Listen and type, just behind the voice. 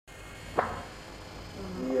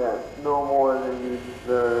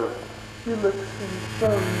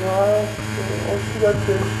Yes,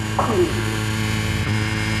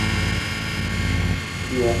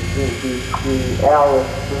 this is the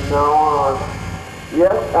Alice from now on.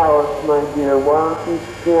 Yes, Alice, my dear, why don't you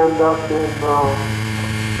stand up and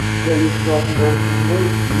get yourself nice and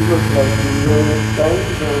neat? You look like you're really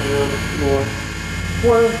excited on the floor.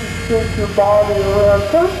 Why don't you shake your body around?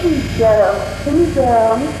 Don't you get up? Can you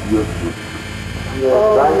down? Yes, sir. Yes,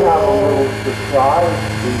 I have a little surprise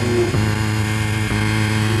for you.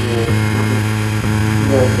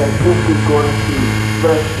 Yes, I think we're going to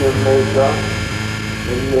fresh your makeup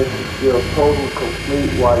and make you feel totally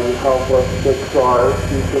complete while you help us fix ours.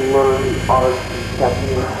 You can learn the arts and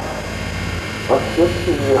techniques of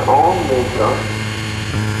fixing your own makeup.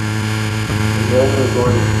 And then we're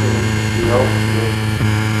going to finish the ultimate.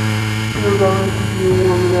 You're going to be a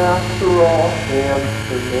woman after all,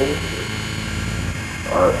 transformation.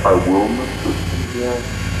 I will, Mr. Yes.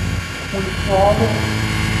 We promise.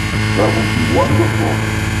 That would be wonderful.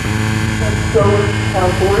 And so is how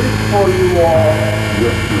grateful you are.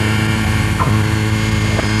 Yes, sir.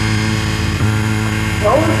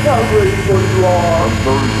 Tell us how grateful you are. I'm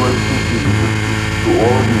very grateful to you, Mr. To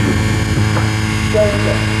all of you, Mr. Thank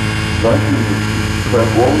you. Thank you, Mr.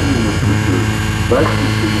 Thank all of you, Mr. Thank you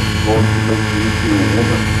for going to make me into a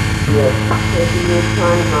woman. Yes, taking your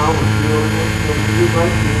time out with doing it when you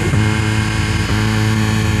might be.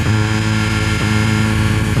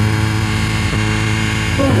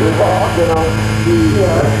 We're all gonna be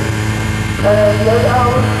here. And let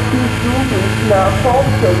our two students now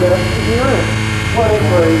also let's hear it. What a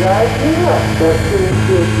great idea.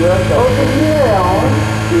 That's over here, Alan.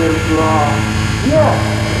 Here's yeah,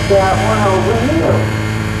 that one over here.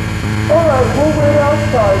 All right, we'll wait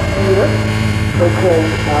outside here. Okay,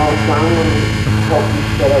 Alex, I'm going to help you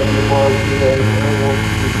set up your margin. I want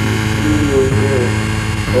you to be really here.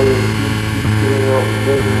 And you keep sitting up and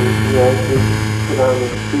living with me. I think put on a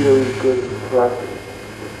really good impression.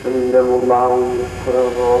 I mean, them allowing you to put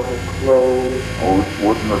on all the clothes. Oh,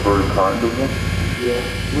 wasn't that very kind of him? Yeah.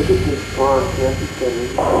 Look at this font. Can't you say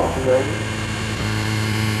it's nice?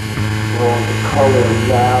 Oh, the color of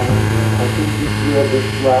lavender. I think you wear this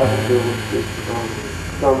lavender with this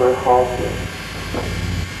summer halter.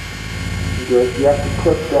 Because you have to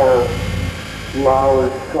put down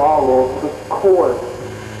flowers all over the court.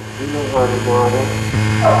 You know how to model.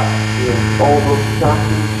 Yeah. Over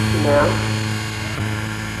something now.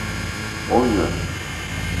 Oh, yeah.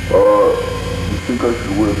 You think I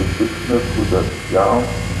should wear the fishnet with that gown?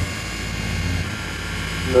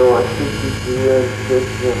 No, I think you should wear this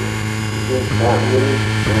with that little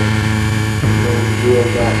thing. And then wear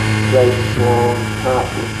that straight long top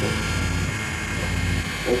with it.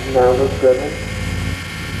 Doesn't that look good?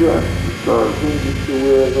 Yes, it does. I think you should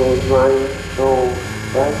wear those rhinestone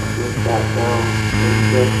spikes with that gown.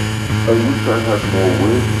 I wish I had more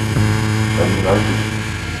wigs. I mean, I could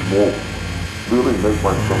more really make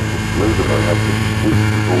myself look great if I had to wigs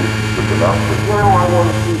to go with an outfit. Now I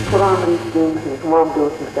want to put on these things and come on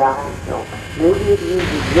do some fashion show. Maybe if you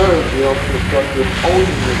deserve the ultimate structure of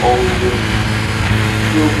owning your own wig,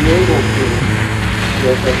 you'll be able to.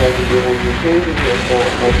 Yes, I have to give you changes like that,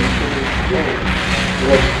 like you can explain.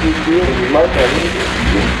 Like you feel, you like that, isn't it?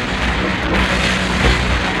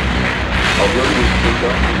 I'll really put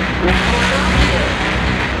that. What's going on here?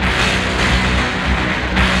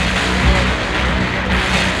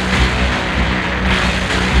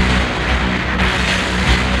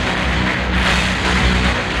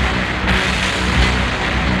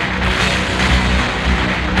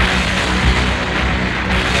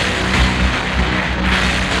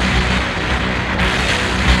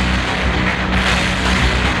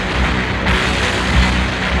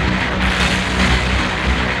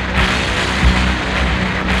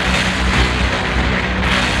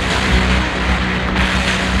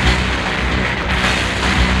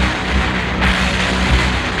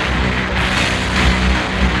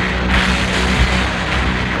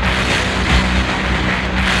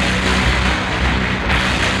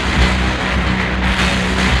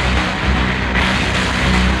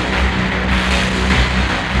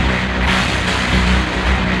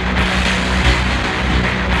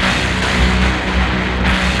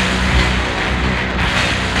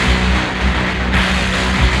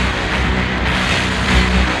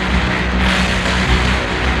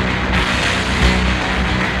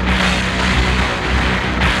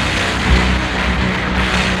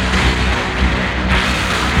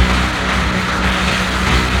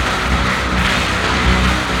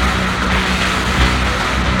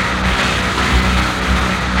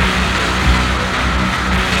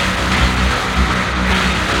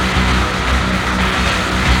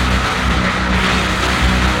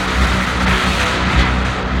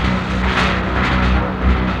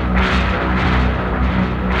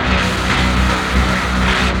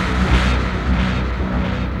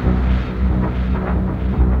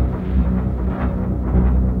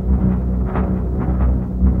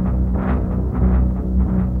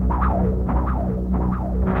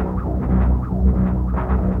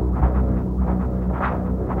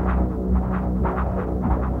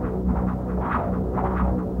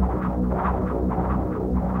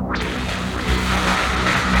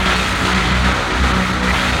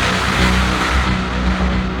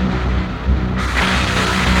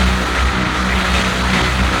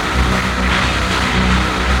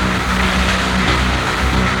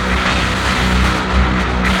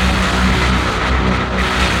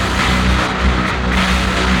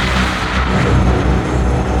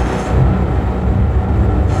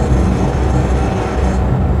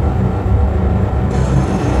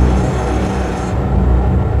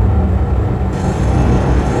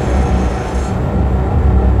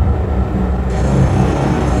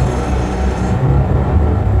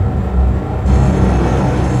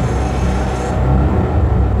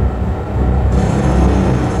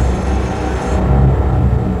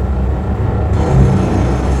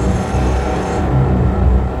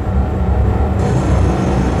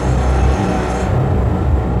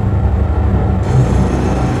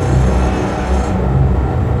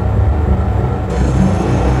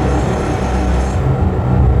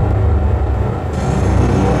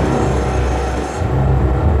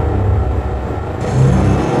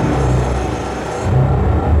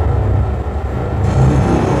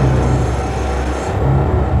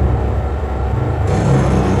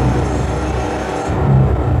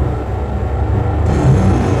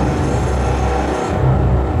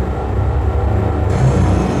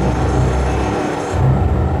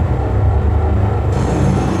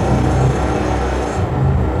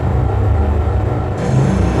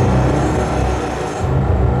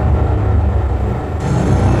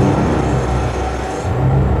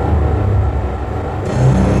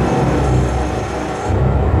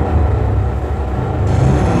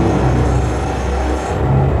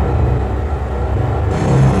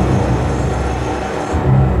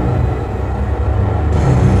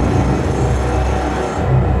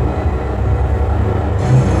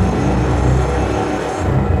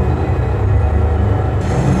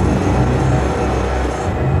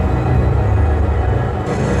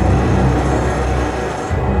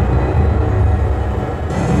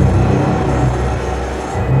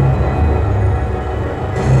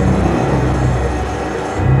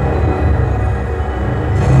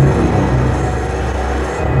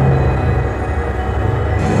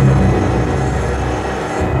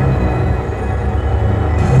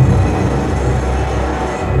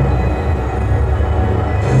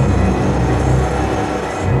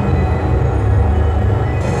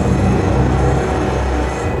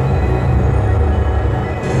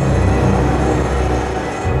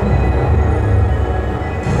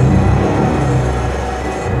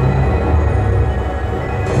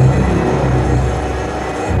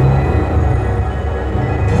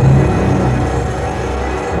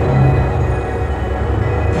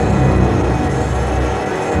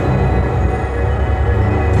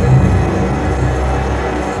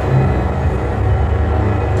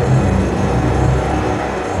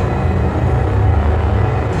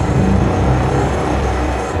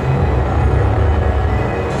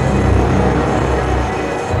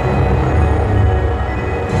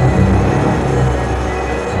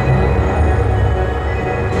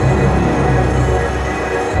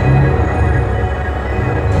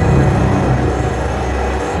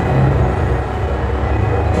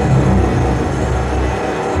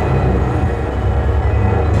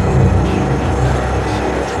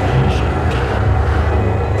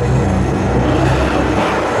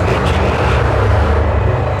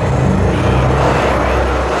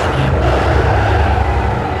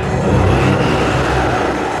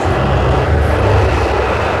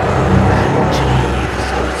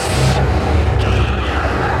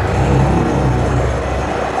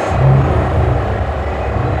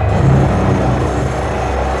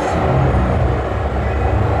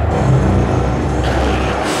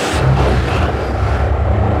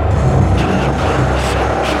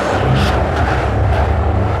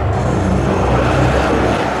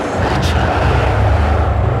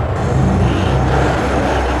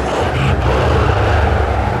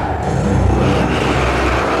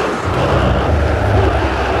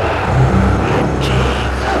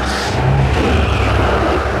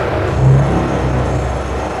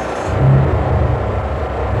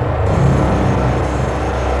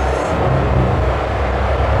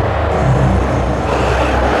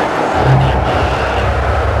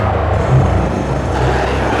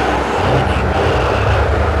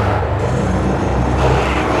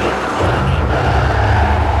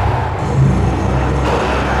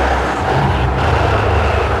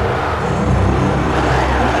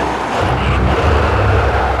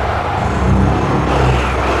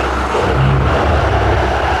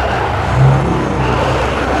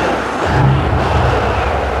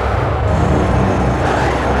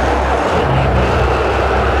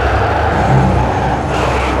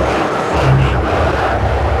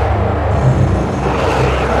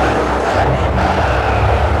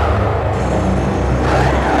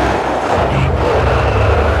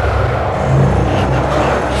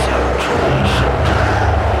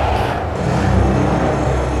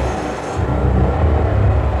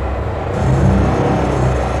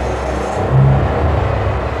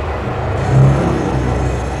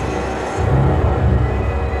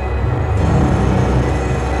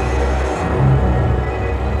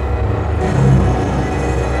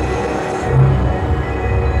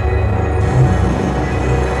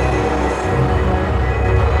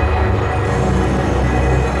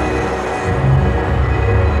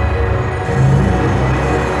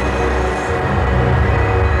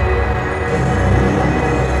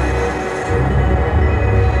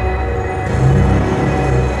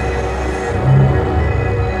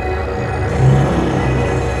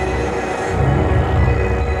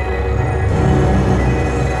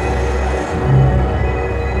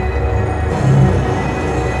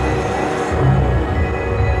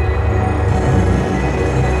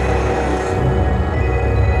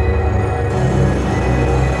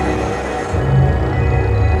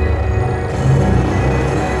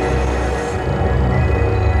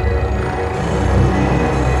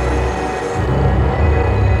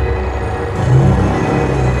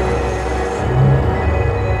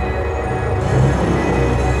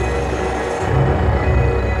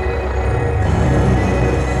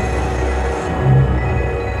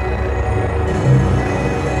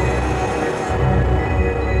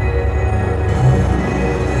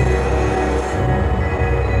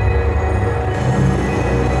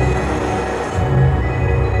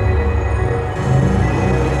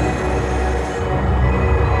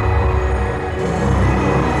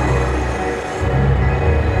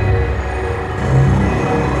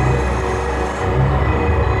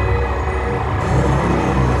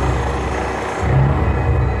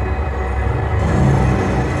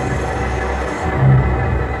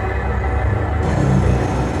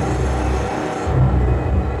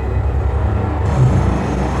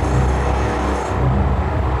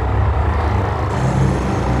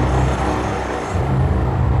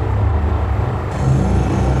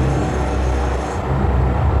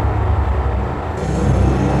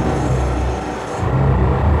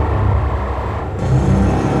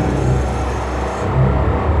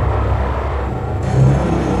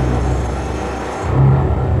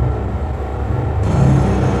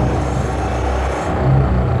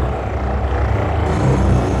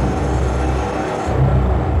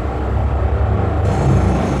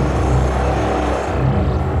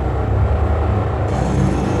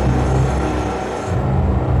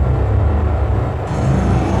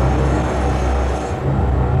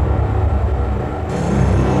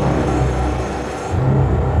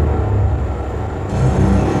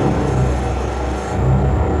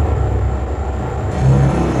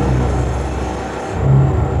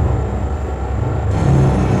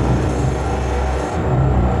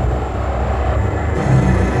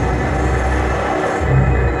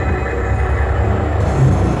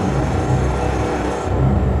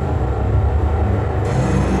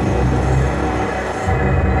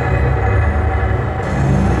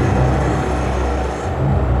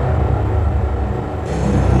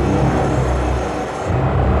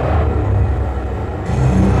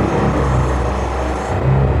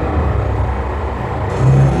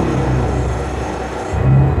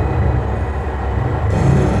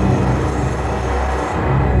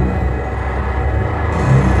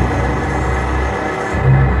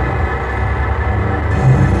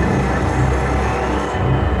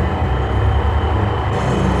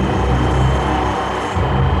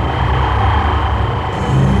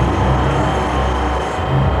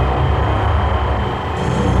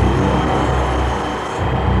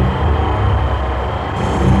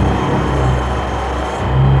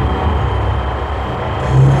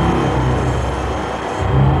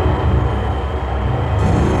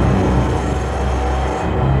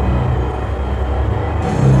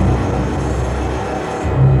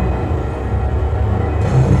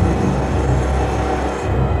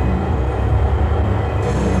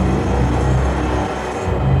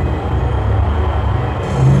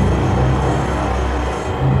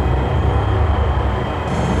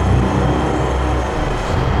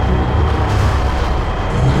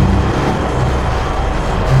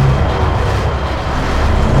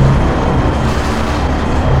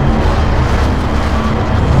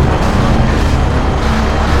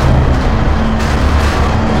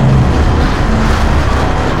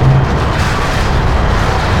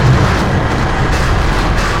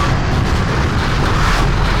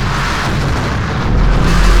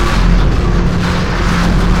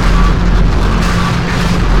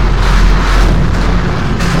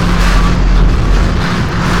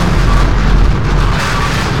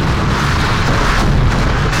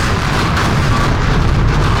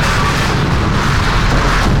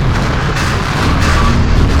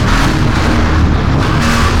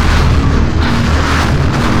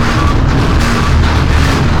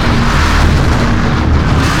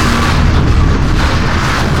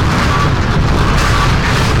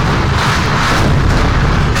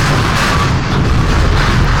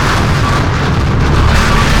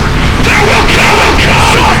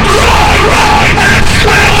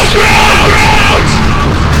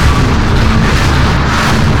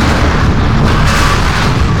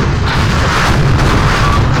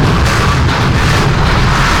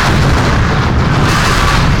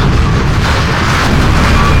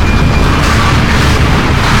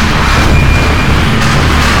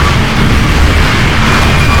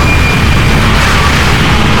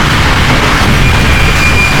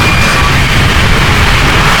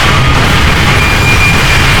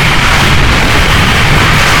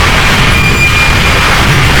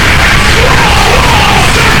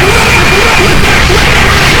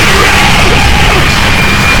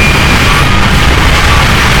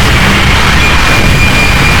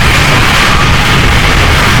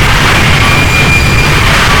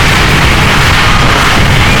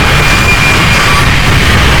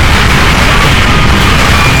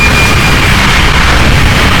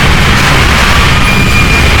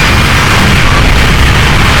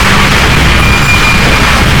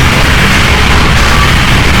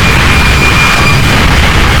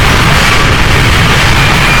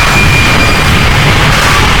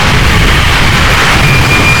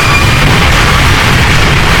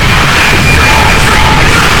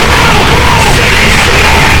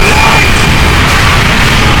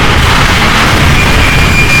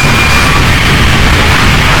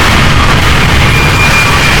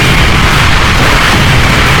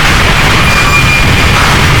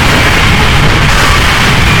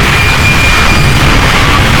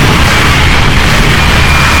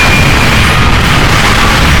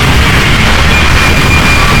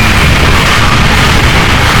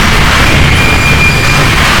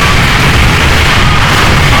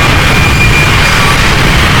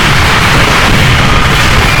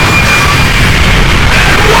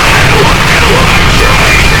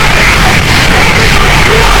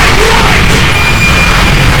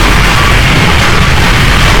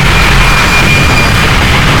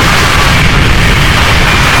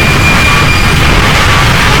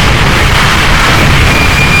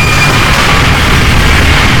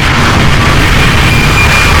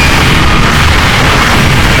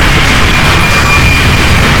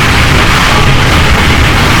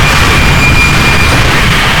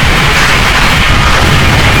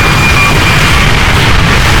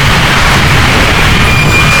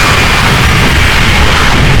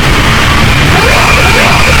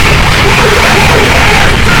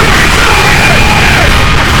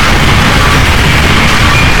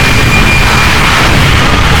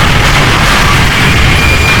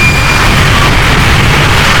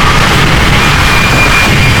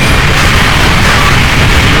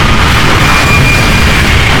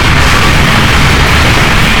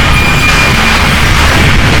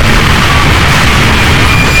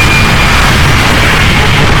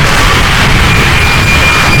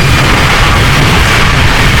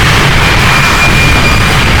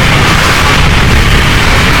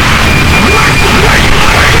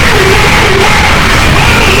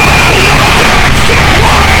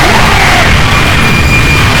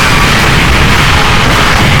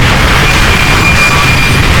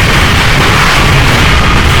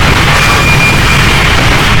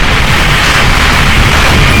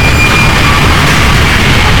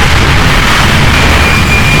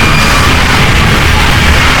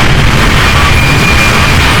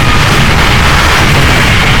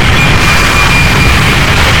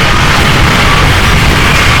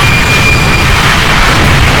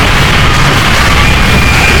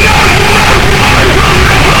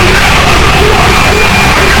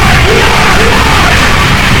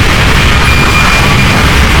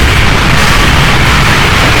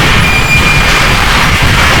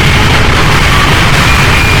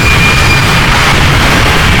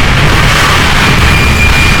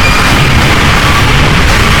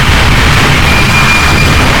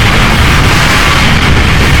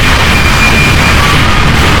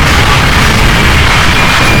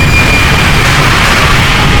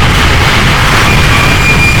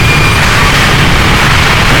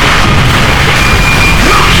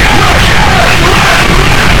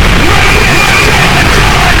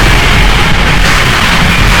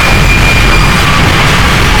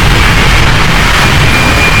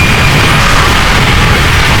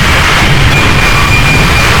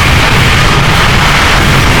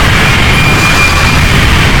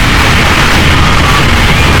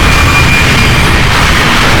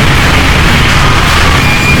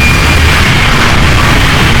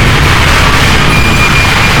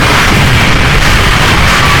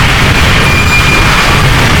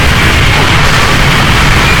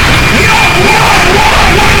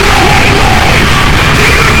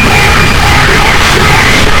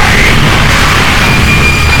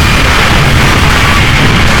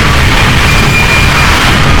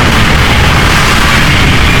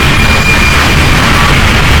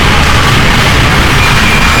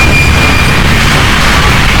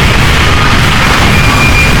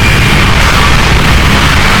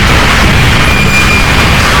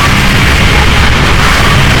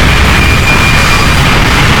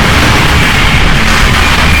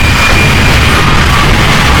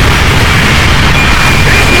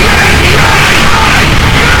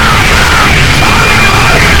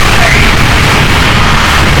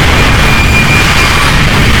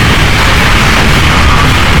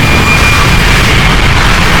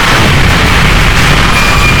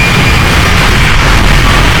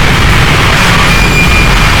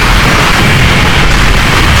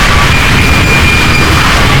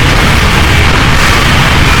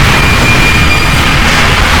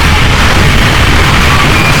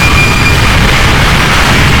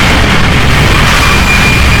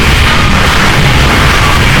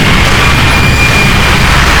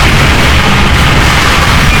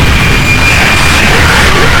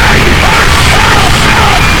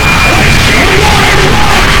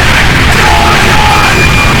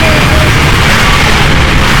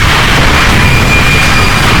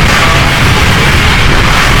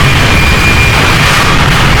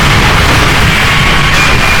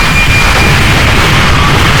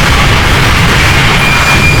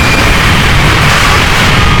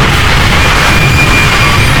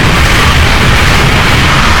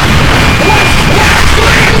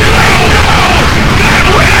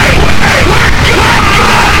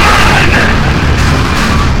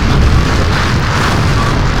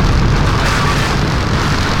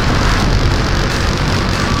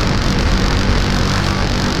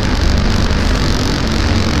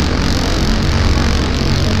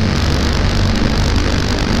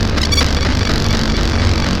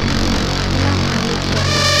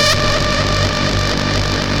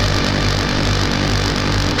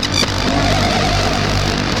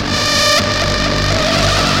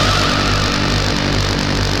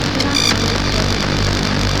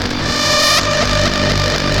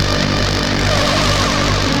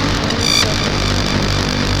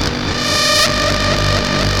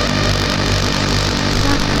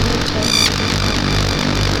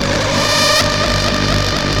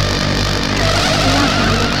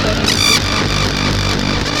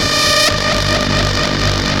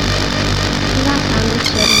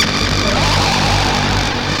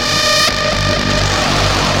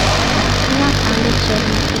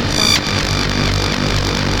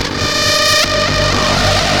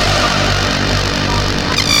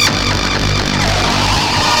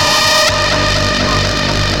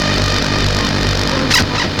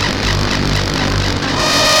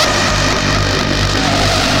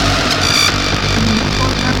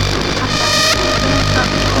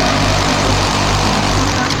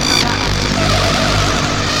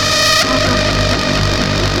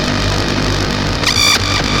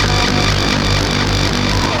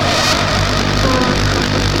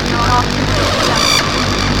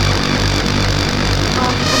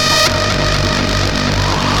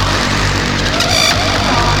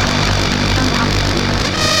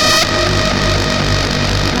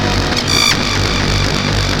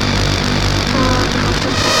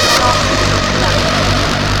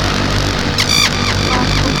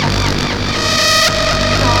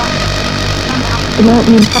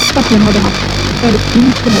 min pappa som hade haft väldigt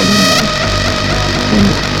fint förhållande där. Som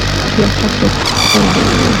helt plötsligt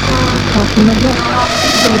ta sina brott.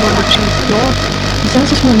 Det var liksom bra. Men sen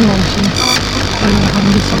så småningom så började han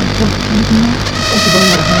visa brottningarna. Och så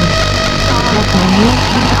började han prata med mig.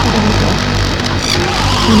 Det var bra.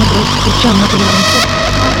 Sina brott och känna på det han fått.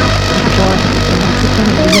 Och förklarade att jag var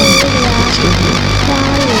fortfarande igen. Det stod ju.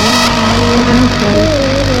 Och den kväll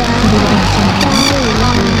så var jag ensam här.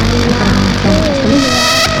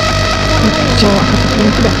 Så jag hade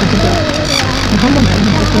inte bättre för det. Men han var med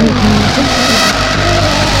mig för att jag inte kunde se det.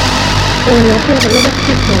 Och jag frågade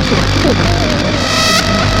riktigt bra så jag frågade.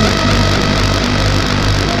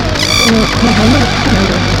 Och när han var på mig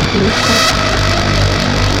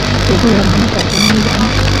då började han prata med mig igen.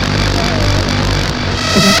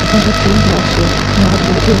 Och därför fanns det till bra så när jag hade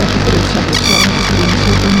blivit tillräckligt berusad och så hade jag blivit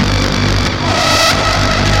insugen.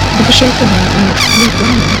 Jag försökte med en liten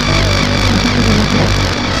gång. Jag tyckte det var bra.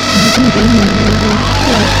 Jag kom inte in i det och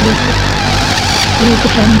jag gick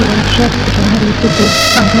fram och jag försökte för jag hade lite på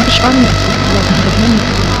tankarna försvann efter att jag hade hänt.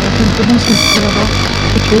 Jag tänkte hemskt mycket jag var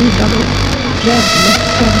förtvivlad och rädd och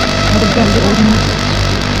ledsen. Jag hade väldigt ångest.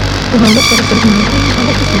 Och han låtsades för ingenting. Han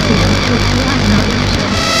var precis igen.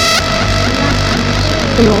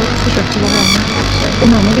 Och jag försökte vara hemma. Och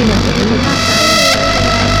mamma ville inte bli.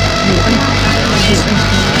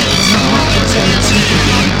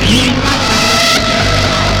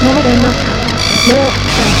 Jag var den att jag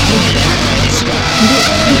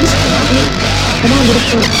alldeles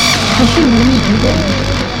för han filmade mig en gång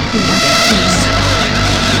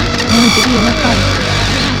han inte ena fall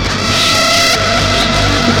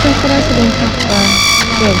jag träffade alltså din pappa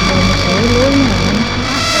över och så i låg med honom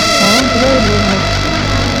ja, det var ju det här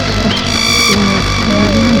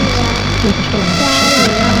jag förstår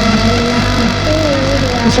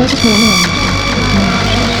och sen så småningom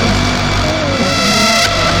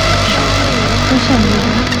jag kände det.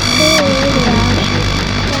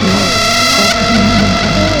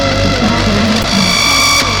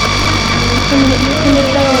 Kan du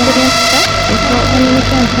klara av det nästa? Har ni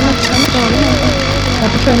mycket äntligen också med dagarna? Jag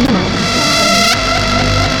får följa med.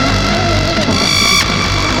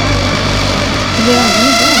 Det blir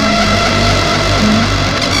aldrig bra.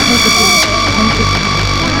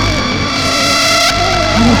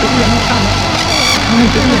 Han är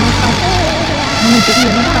inte enad. Han är inte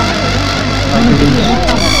enad. Han är inte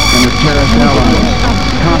enad. And the terrorist allies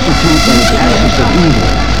constitute an axis of evil,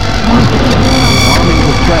 arming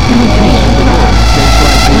to threaten the peace of the world. States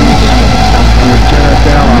like these and the terrorist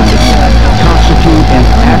allies constitute an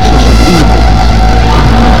axis of evil,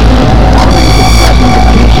 arming to threaten the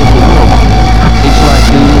peace of the world. States like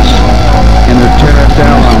these and the terrorist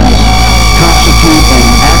allies constitute an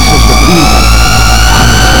axis of evil,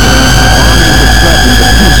 arming to threaten the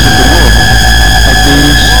peace of the world. Like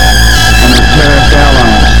these and the terrorist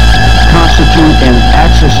allies constitute an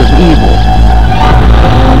axis of evil,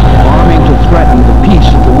 arming to threaten the peace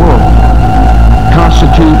of the world,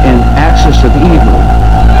 constitute an axis of evil,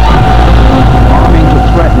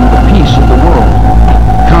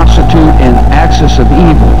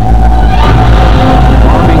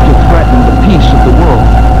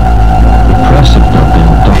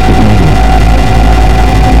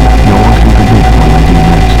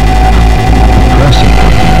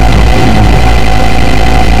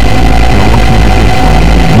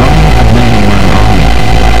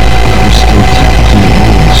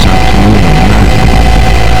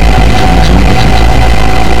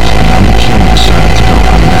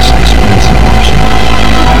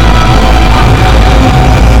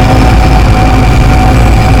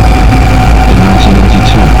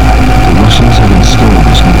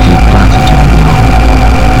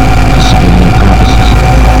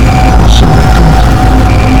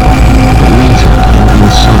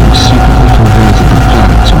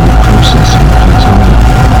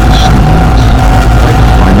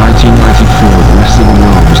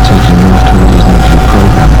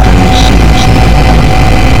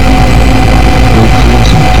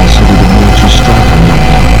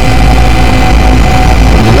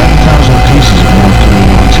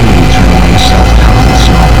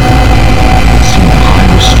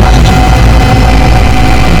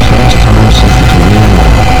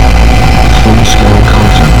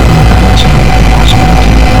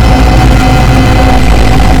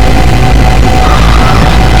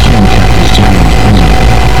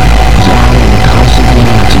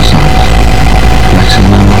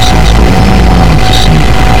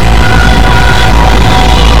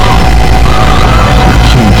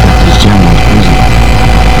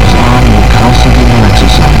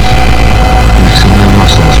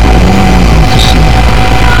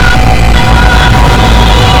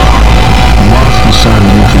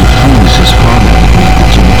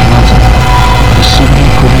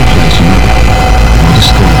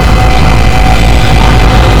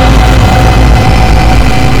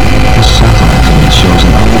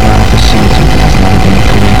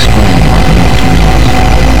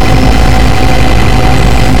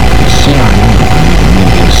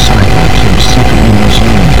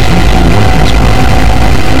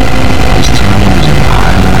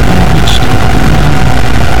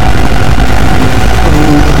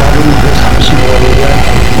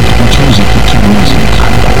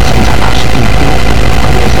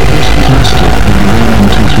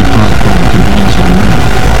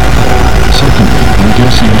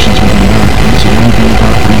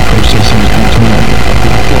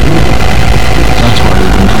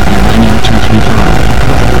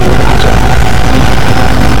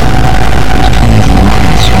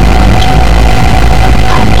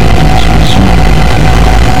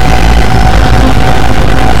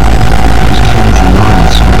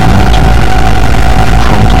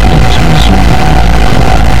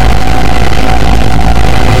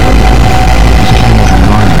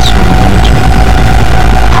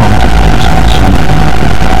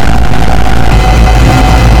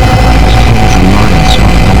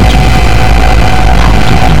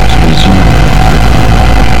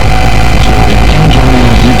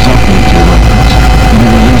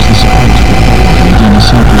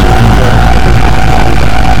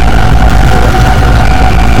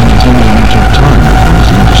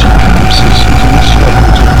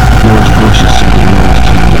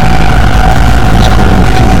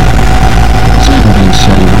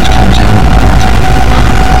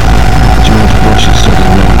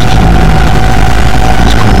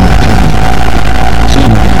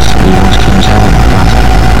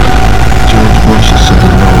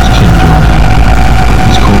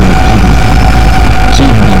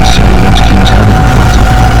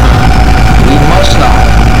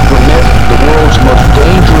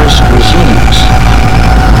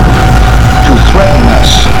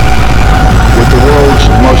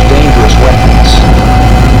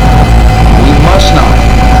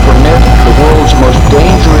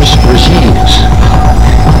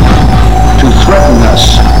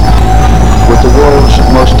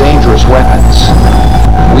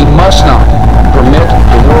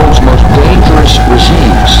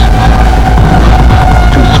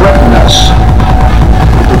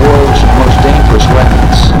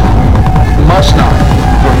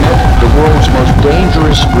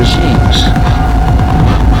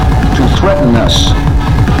 us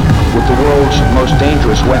with the world's most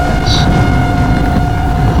dangerous weapons.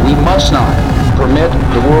 We must not permit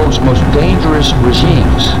the world's most dangerous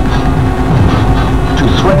regimes to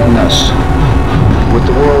threaten us with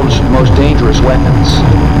the world's most dangerous weapons.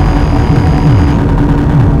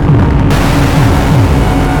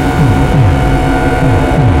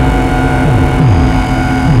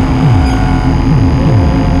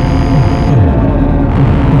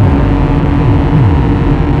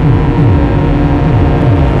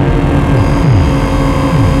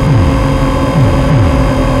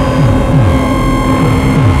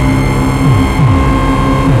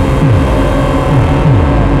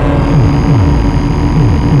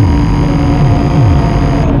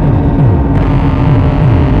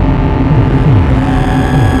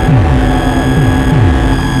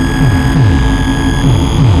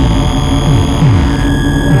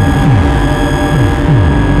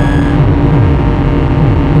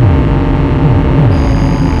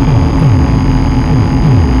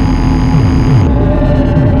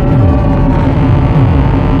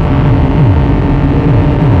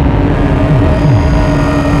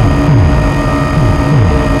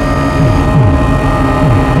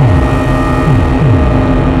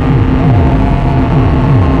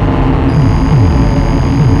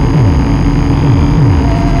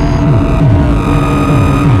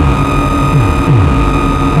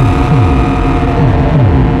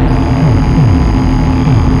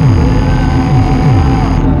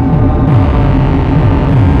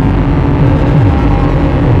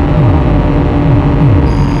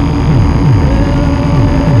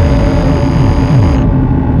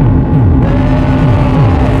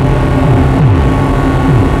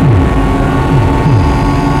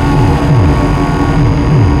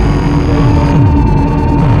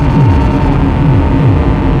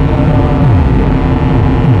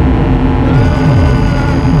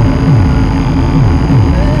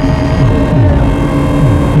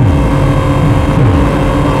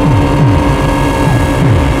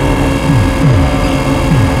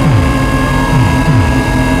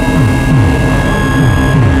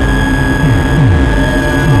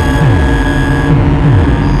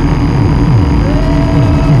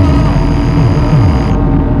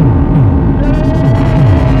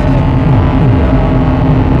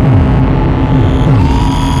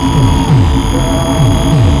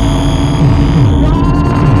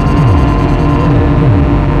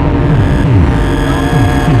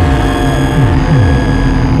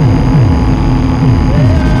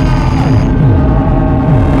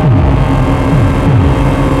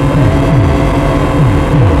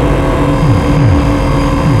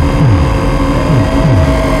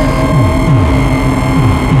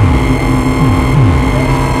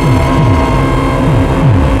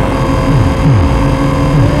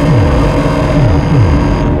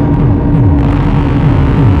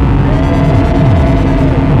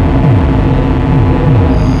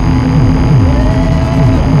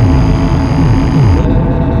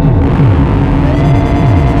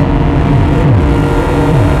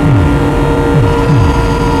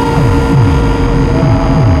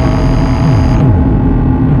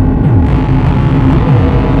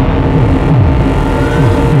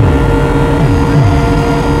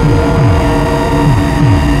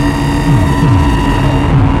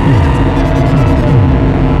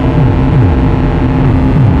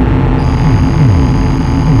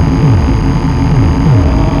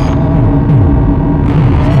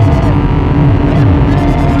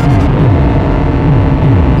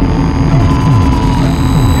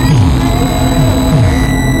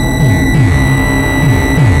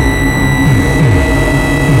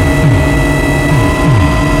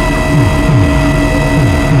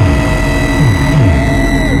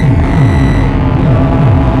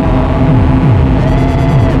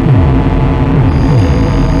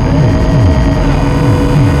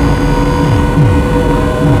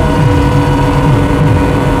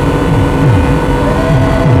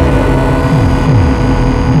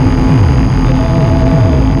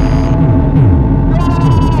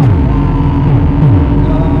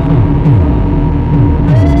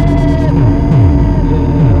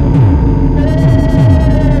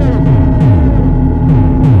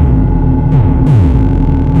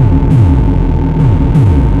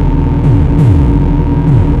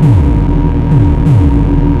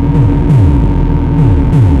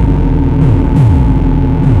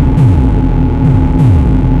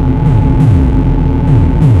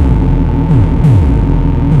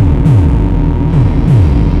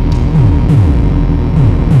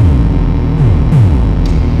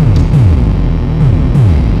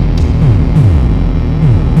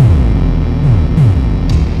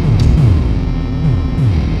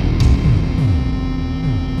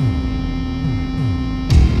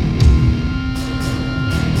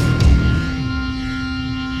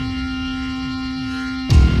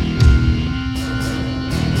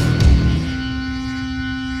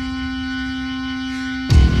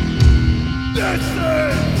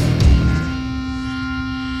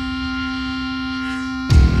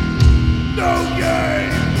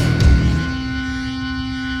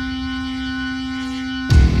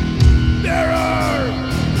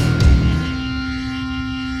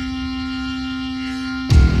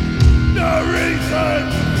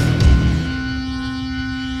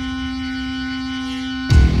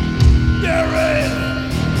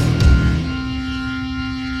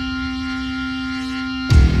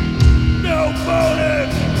 No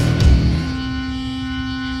motive!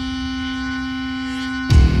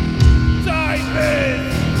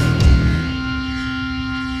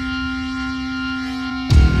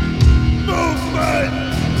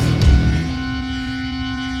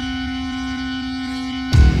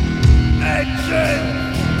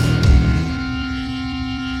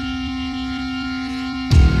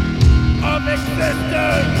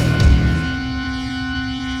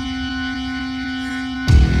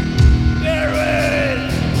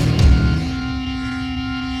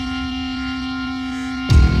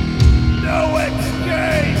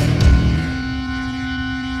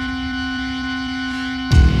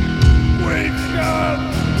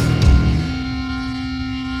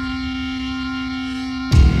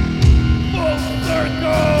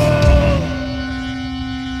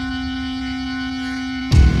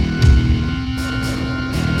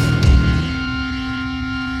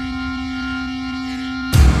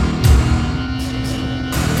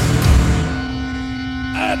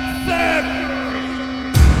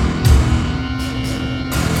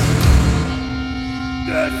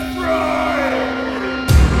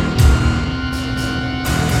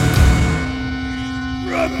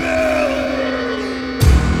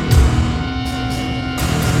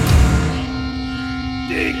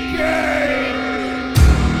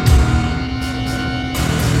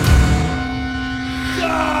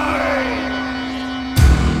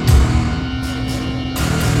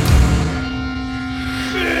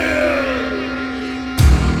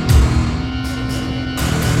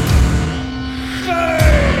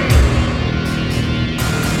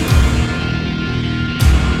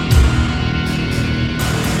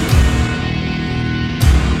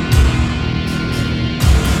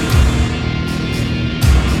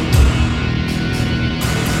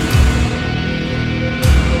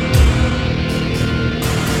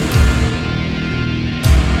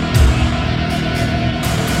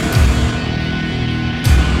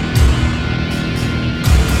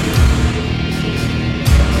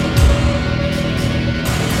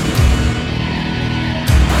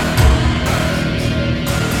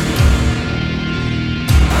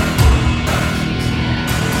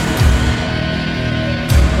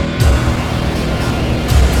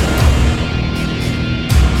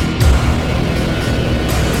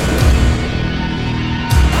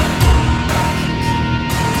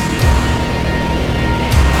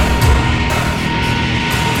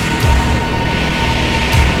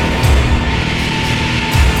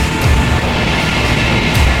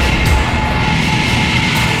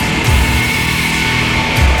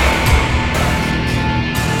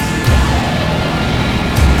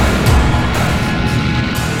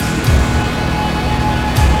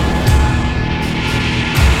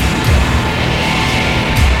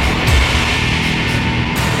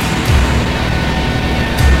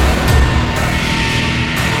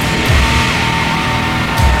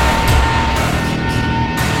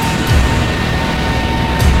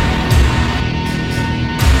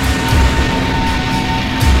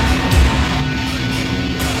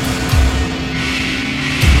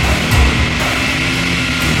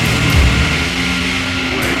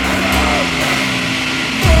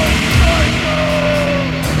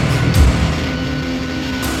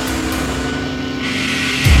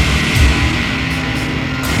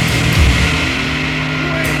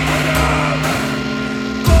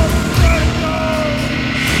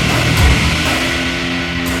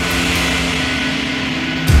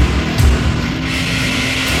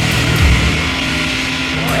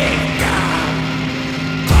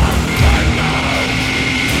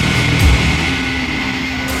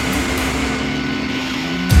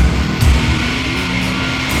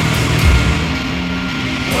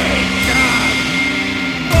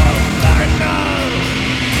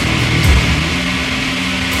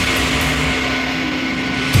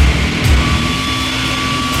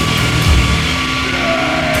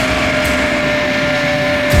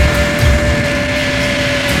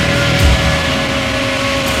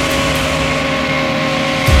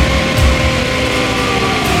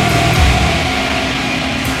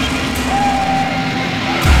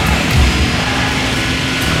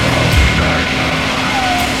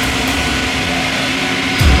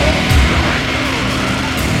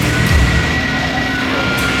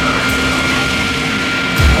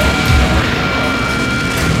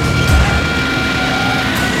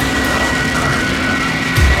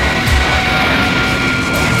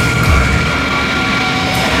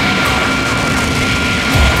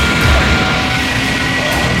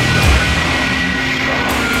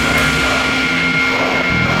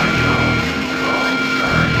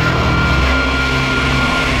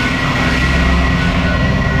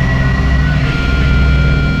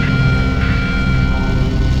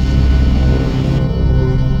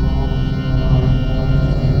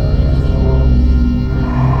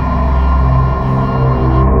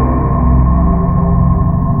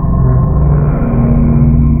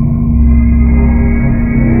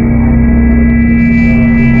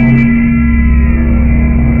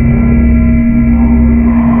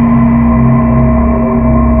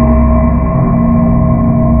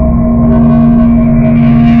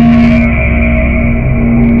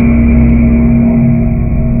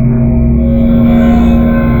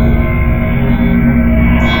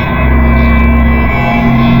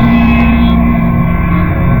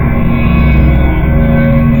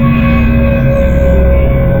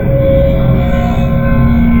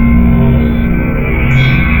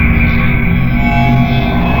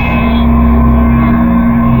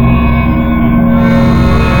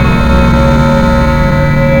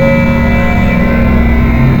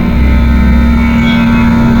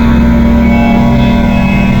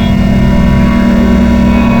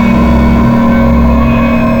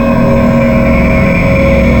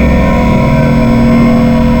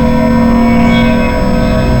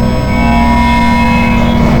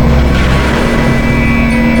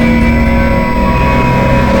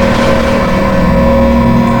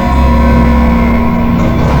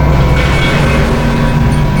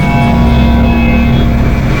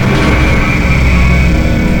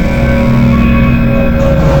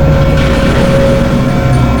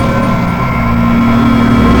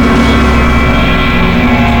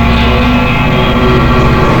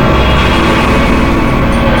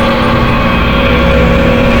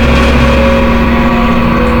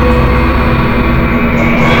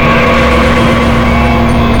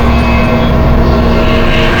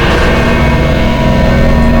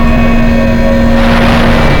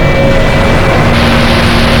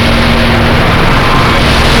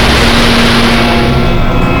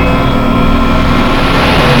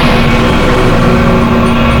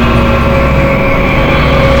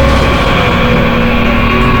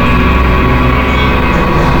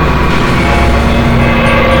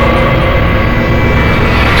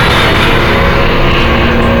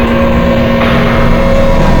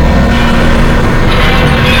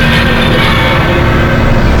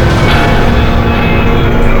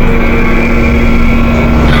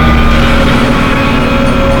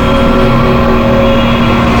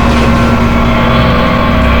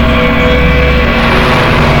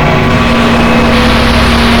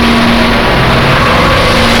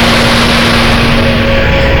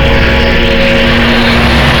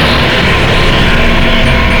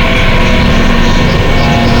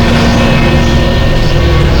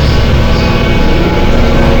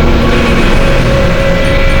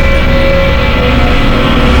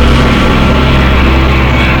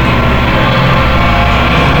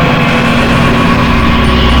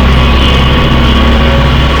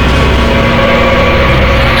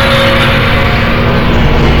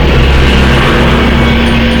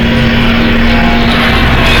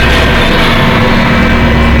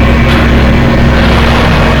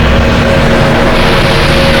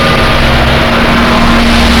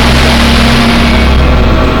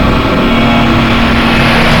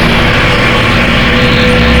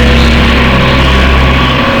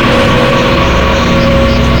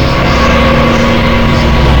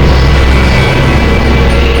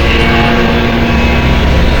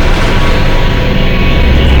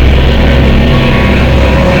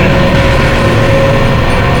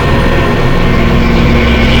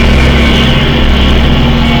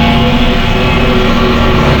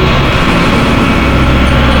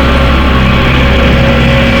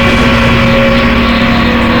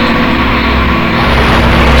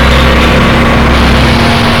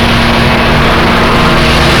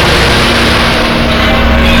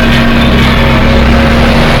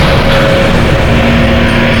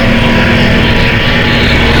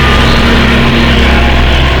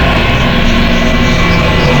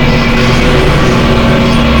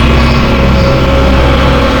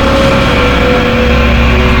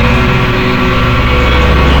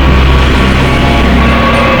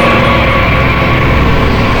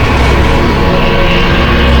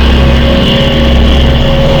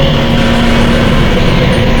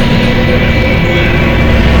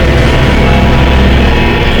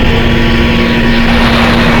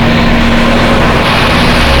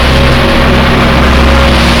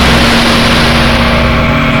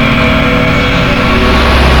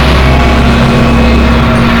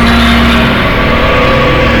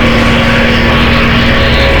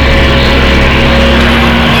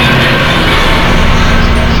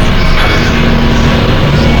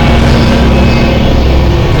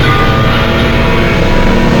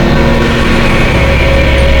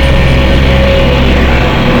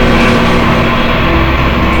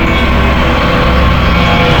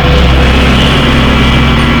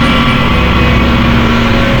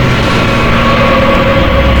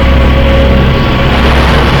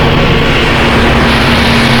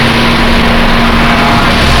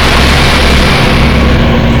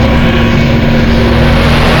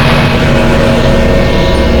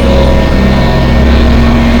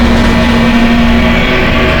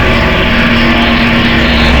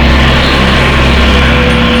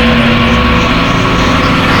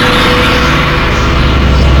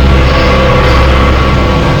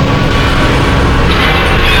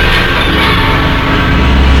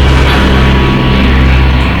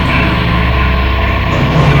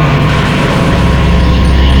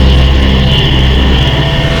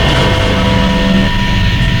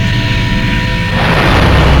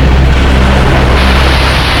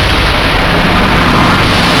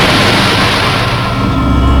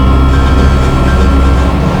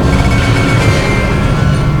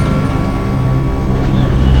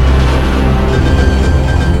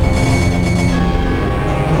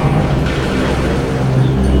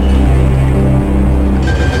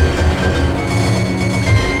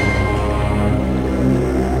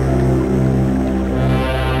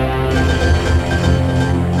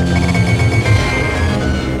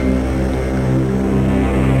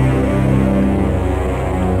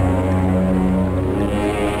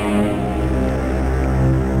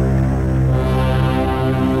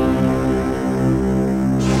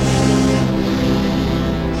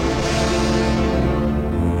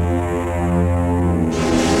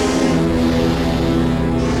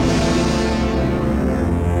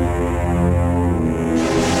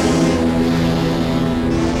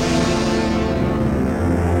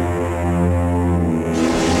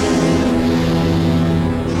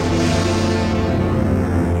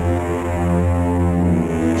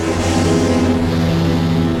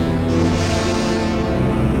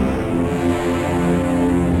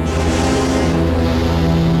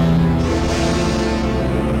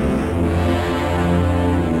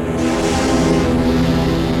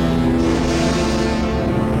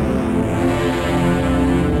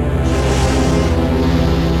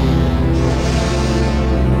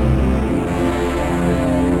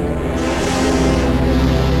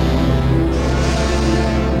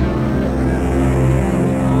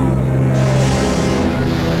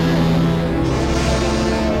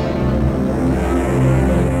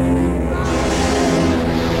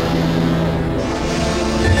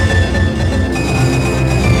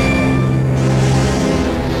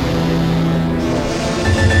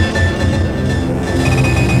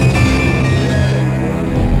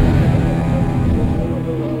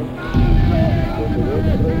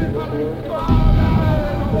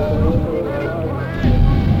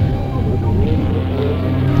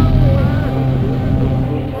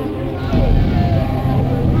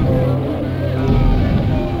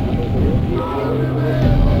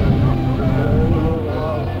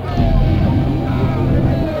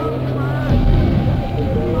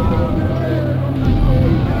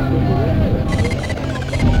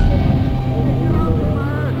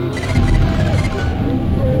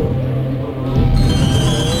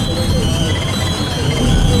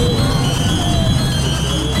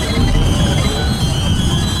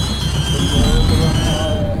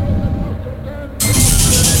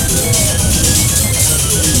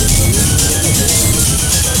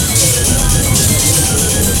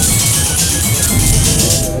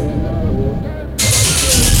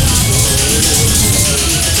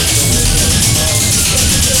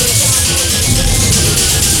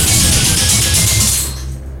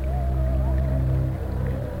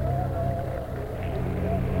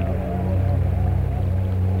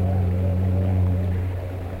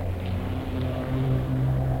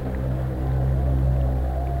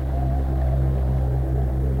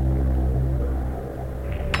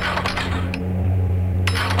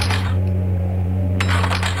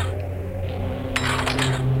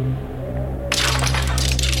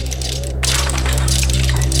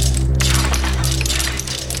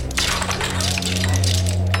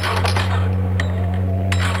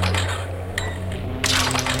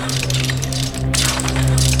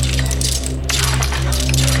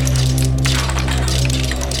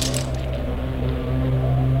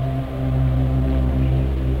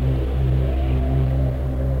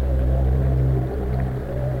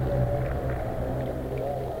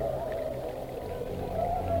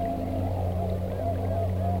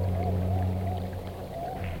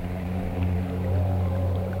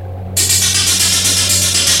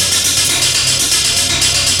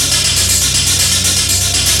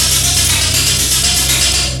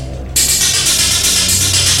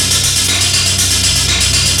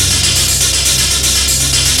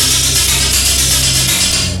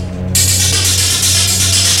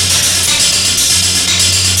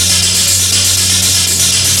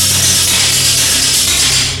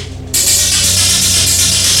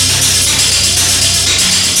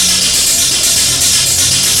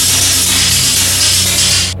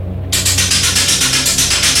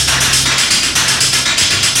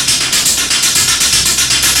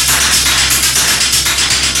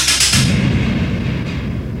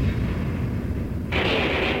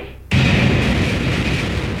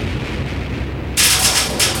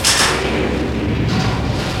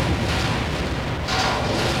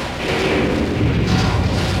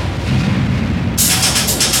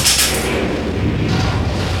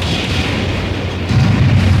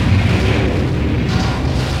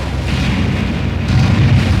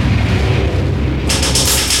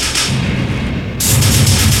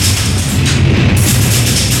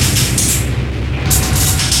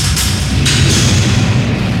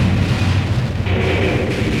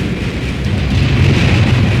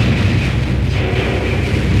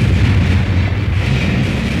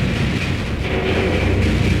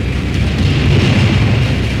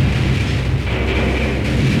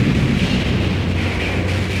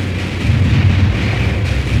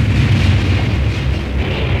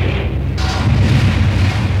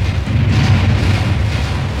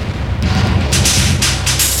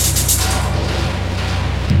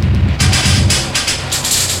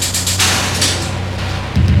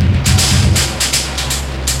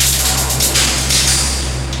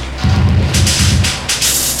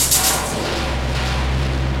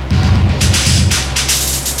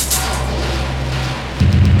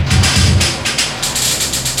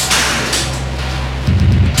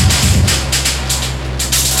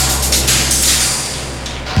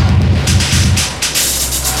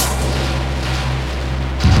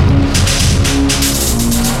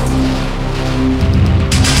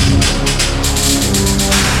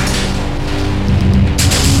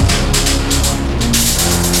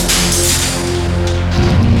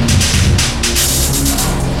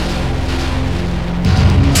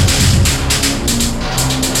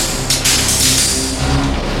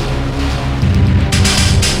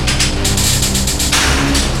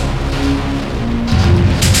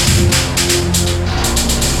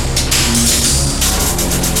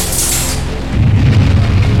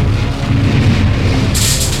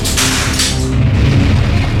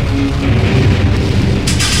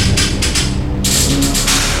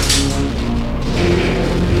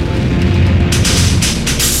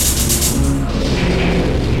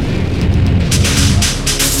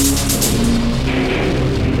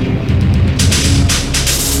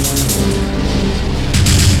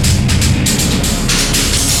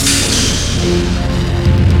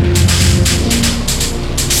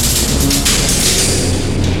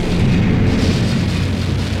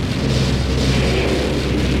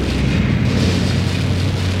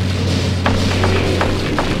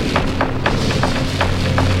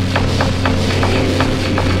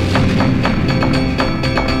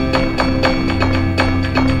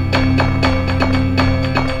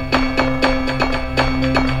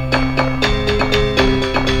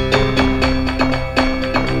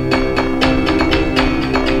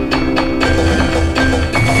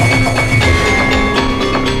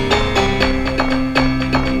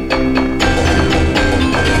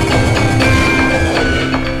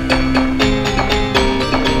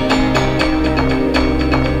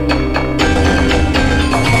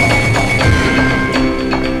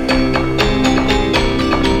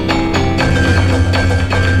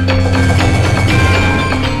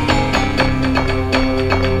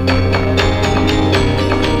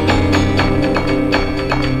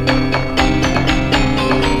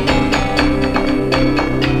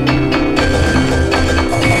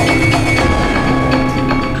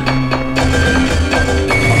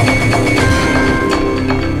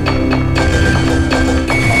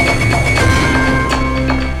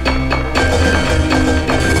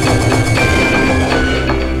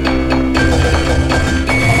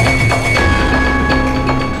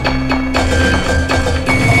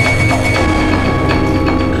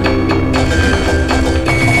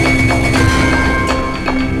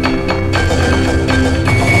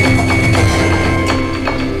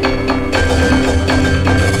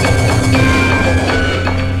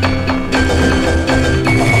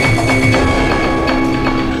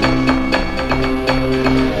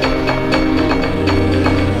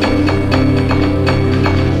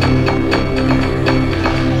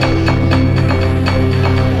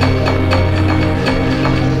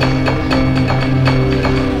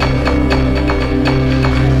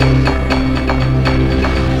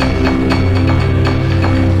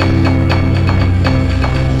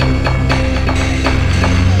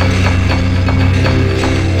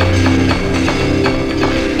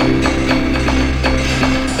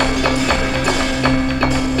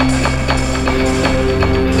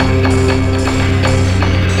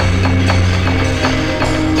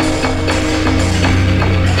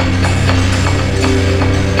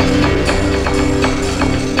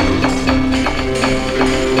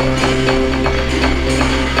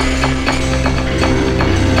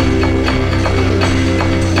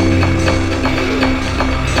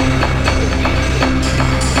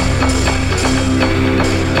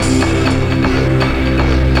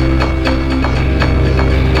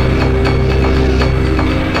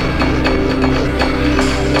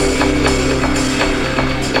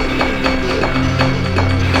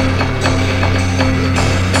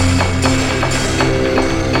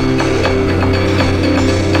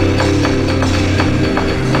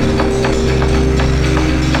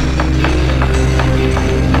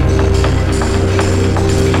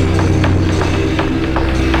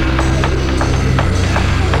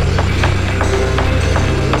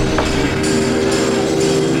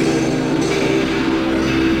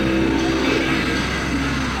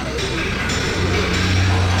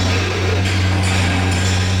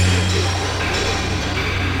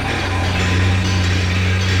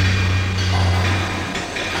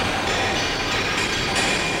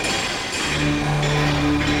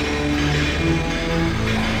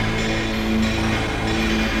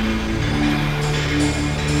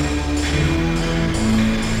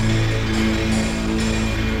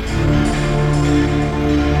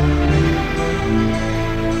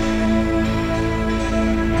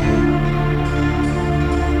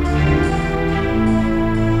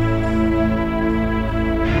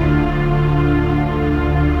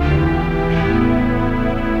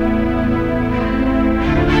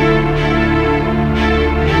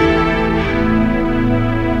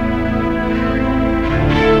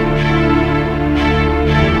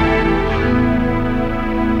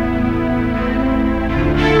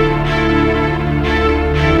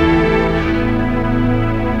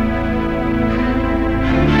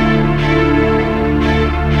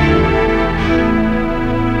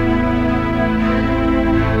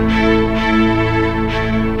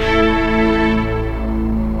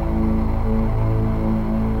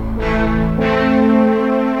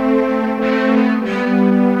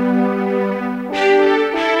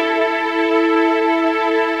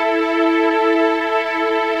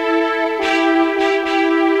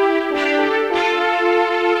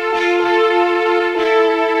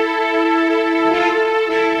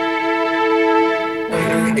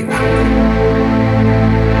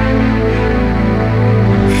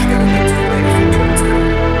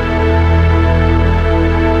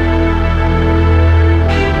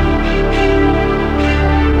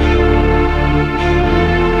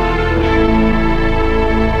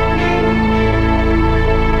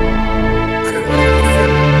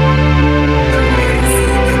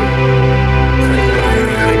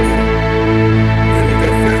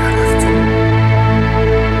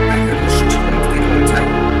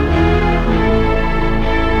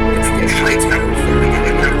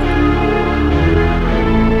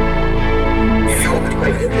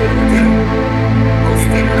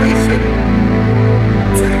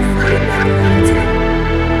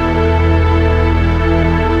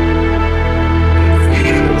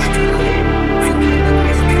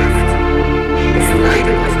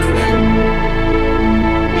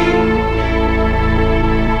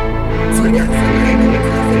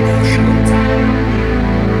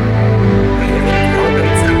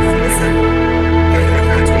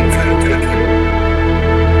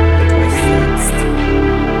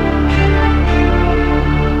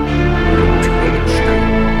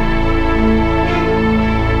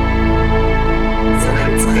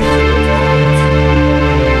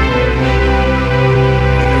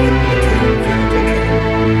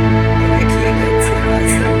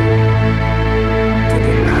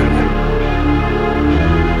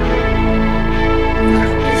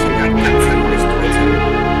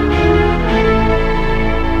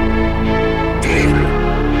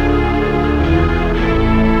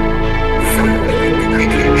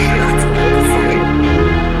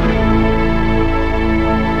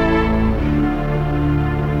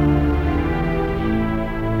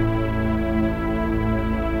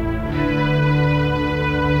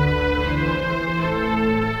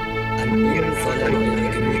 Like